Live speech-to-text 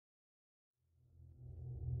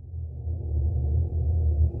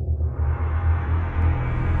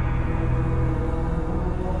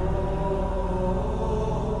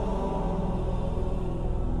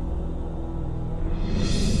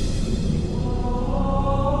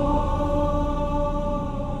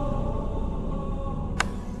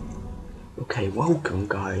Okay, welcome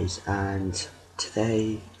guys, and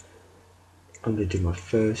today I'm going to do my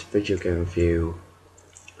first video game review.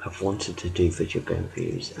 I've wanted to do video game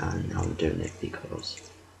reviews and now I'm doing it because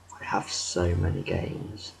I have so many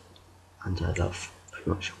games and I love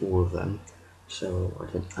pretty much all of them, so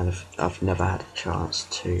I've never had a chance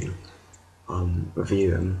to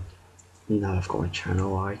review them. Now I've got my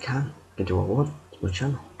channel, I can do what I want to my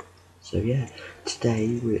channel. So yeah,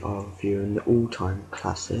 today we are reviewing the all-time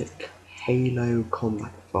classic Halo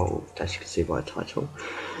Combat Evolved, as you can see by the title.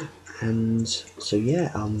 And so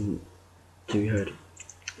yeah, you heard,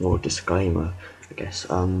 or disclaimer, I guess,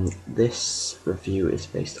 this review is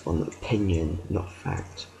based on opinion, not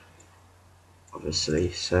fact,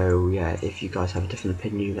 obviously. So yeah, if you guys have a different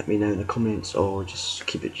opinion, let me know in the comments, or just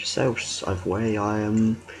keep it yourselves. Either way, I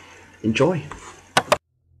enjoy.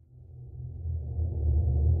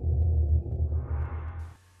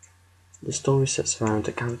 The story sets around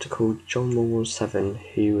a character called John 117,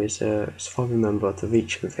 who is a surviving member of the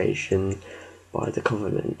Reach invasion by the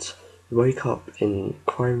Covenant. You wake up in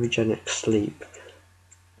cryogenic sleep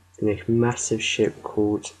in a massive ship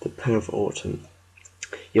called the Pill of Autumn.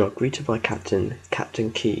 You are greeted by Captain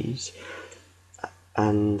Keyes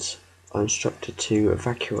and are instructed to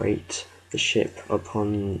evacuate the ship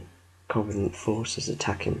upon Covenant forces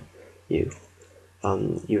attacking you.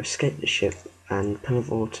 You escape the ship, and Pill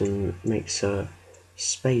of Autumn makes a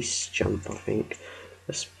space jump, I think.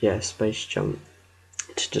 Space jump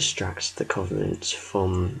to distract the Covenant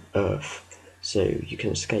from Earth, so you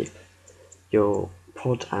can escape. Your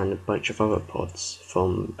pod and a bunch of other pods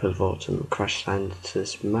from Pill of Autumn crash land to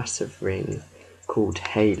this massive ring called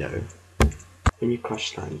Halo. When you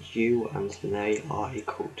crash land, you and an AI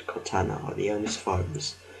called Cortana are the only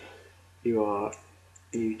survivors. You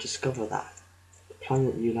discover that the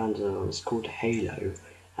planet you landed on is called Halo,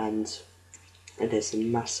 and it is a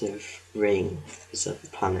massive ring is at the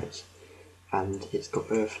planet, and it's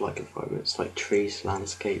got Earth-like environments like trees,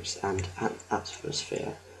 landscapes, and an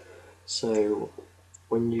atmosphere. So,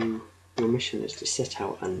 your mission is to set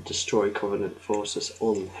out and destroy Covenant forces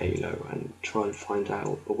on Halo and try and find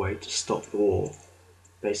out a way to stop the war,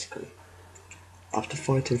 basically. After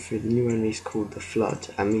fighting through the new enemies called the Flood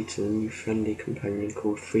and meeting a new friendly companion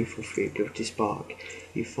called 343 Guilty Spark,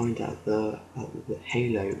 you find out that the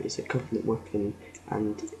Halo is a Covenant weapon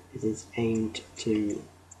and it is aimed to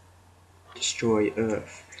destroy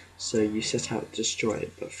Earth. So you set out to destroy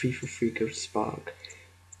it, but 343 Guilty Spark,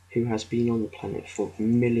 who has been on the planet for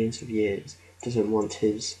millions of years, doesn't want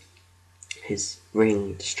his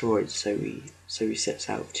ring destroyed, so he sets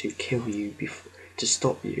out to kill you to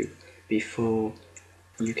stop you before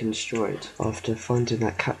you can destroy it. After finding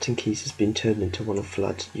that Captain Keyes has been turned into one of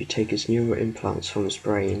Flood, you take his neural implants from his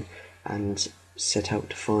brain and set out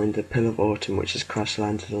to find the Pill of Autumn, which has crash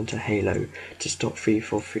landed onto Halo, to stop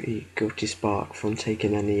 343 Guilty Spark from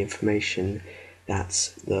taking any information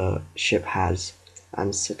that the ship has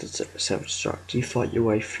and set it to self-destruct. You fight your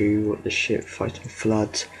way through the ship fighting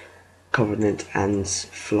Flood, Covenant, and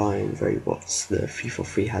flying robots. The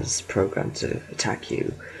 343 has programmed to attack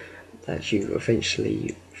you, that you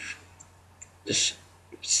eventually just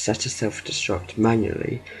set a self-destruct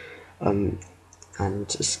manually and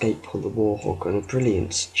escape on the Warhawk on a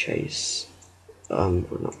brilliant chase.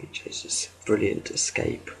 Brilliant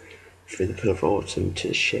escape through the Pill of Autumn to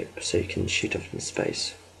the ship so you can shoot off into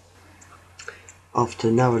space. After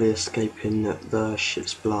narrowly escaping the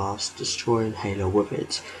ship's blast, destroying Halo with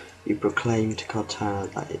it, you proclaim to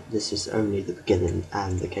Cortana that this is only the beginning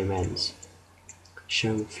and the game ends,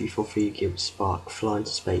 showing 343 Guilty Spark fly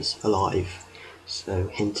into space alive, so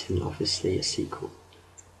hinting obviously a sequel.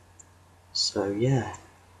 So yeah,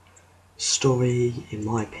 story in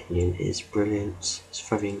my opinion is brilliant, it's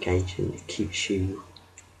very engaging, it keeps you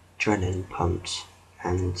adrenaline pumped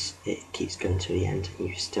and it keeps going to the end and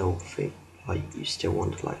you still think, like, you still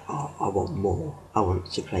want like, oh, I want more, I want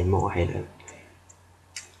to play more Halo.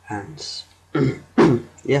 And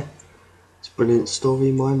yeah, it's a brilliant story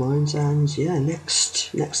in my mind. And yeah,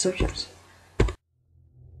 next subject.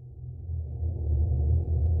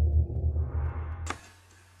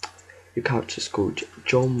 Your character is called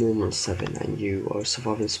John 117 and you are a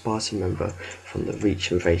surviving Spartan member from the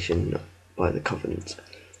Reach invasion by the Covenant.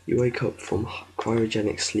 You wake up from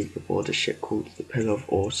cryogenic sleep aboard a ship called the Pill of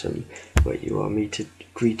Autumn, where you are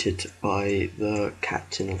greeted by the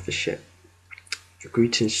captain of the ship. Your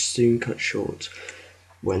greetings soon cut short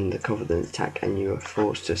when the Covenant attack and you are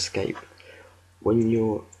forced to escape. When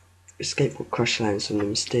your escape pod crash lands on the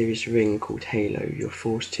mysterious ring called Halo, you're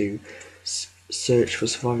forced to search for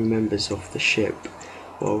surviving members of the ship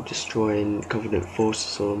while destroying Covenant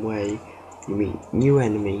forces on the way. You meet new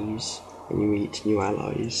enemies and you meet new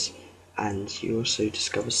allies, and you also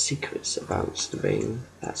discover secrets about the ring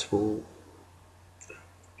that will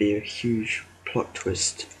be a huge plot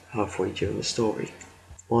twist halfway during the story.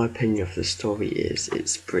 My opinion of the story is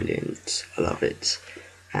it's brilliant, I love it,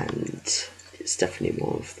 and it's definitely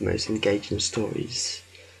one of the most engaging stories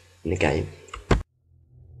in the game.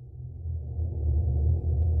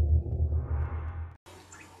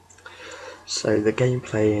 So the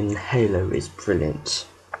gameplay in Halo is brilliant.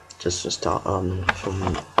 Just to start I'm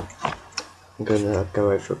gonna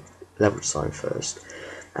go over level design first,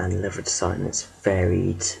 and level design is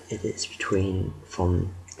varied. It is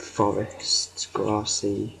from forests,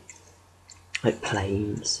 grassy, like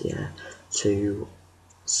plains, to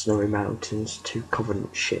snowy mountains, to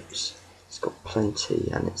Covenant ships. It's got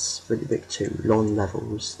plenty, and it's really big too. Long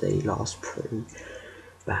levels, they last through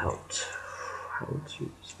about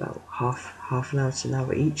about half an hour to an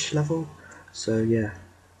hour each level. So yeah,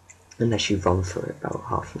 unless you run through it, about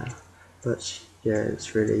half an hour. But yeah,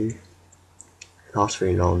 it's really lasts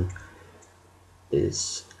really long.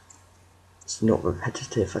 It's not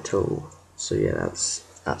repetitive at all. So yeah,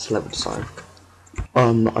 that's level design.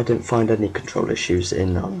 I didn't find any control issues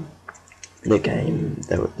in the game.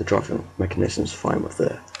 The driving mechanism's fine with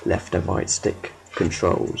the left and right stick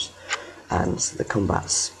controls, and the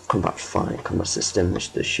combat's fine. Combat system,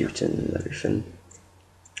 the shooting and everything.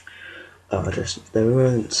 There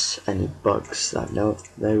weren't any bugs. No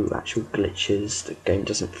actual glitches. The game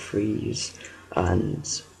doesn't freeze,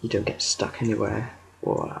 and you don't get stuck anywhere.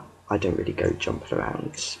 Or I don't really go jumping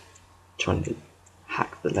around trying to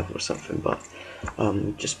hack the level or something. But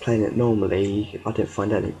just playing it normally, I didn't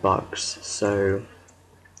find any bugs. So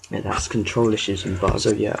yeah, that's control issues and bugs.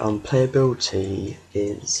 So yeah, playability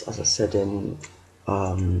is, as I said in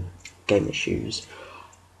game issues,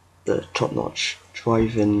 the top-notch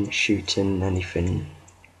driving, shooting, anything.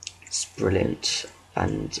 It's brilliant,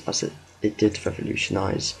 and as it did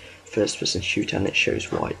revolutionise first-person shooter, and it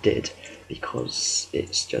shows why it did, because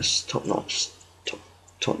it's just top-notch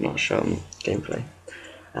gameplay,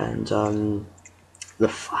 and I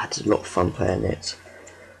had a lot of fun playing it,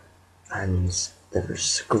 and there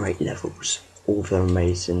was great levels, all of them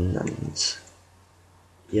amazing, and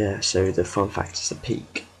yeah, so the fun factor's the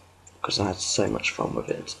peak, because I had so much fun with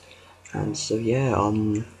it. And so yeah,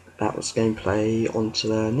 that was gameplay. On to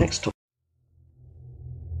the next topic.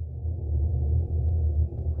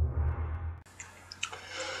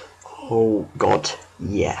 Oh god,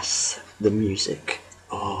 yes, the music.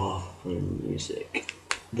 Oh, the music.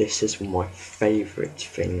 This is one of my favourite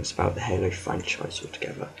things about the Halo franchise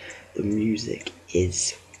altogether. The music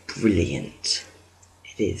is brilliant.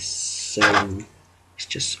 It's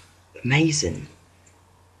just amazing.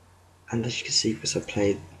 And as you can see, because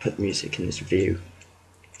I put music in this review,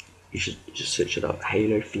 you should just search it up.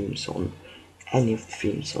 Halo theme song, any of the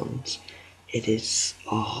theme songs. It's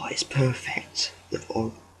perfect.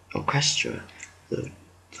 The orchestra,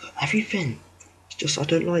 everything. It's just, I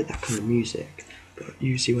don't like that kind of music, but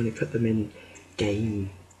usually when I put them in game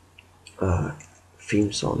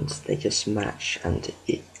theme songs, they just match, and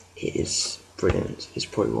it is brilliant. It's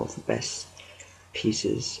probably one of the best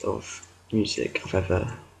pieces of music I've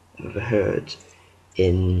ever heard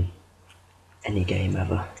in any game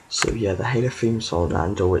ever. So yeah, the Halo theme song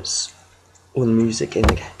and all the music in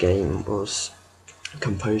the game was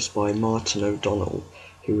composed by Martin O'Donnell,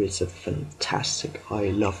 who is a fantastic, I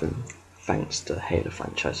love him, thanks to the Halo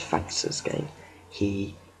franchise, thanks to this game.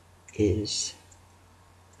 He is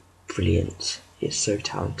brilliant, he is so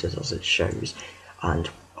talented, as it shows,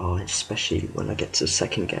 and especially when I get to the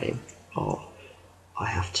second game, I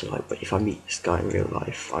have to, like, but if I meet this guy in real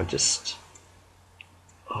life, I just,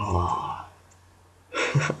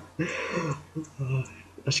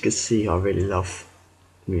 as you can see, I really love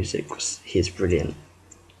music. He's brilliant,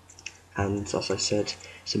 and as I said,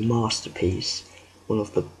 it's a masterpiece, one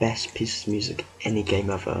of the best pieces of music any game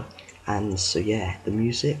ever. And so yeah, the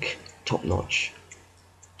music, top notch,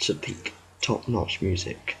 to peak, top notch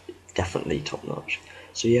music, definitely top notch.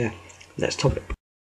 So yeah, next topic.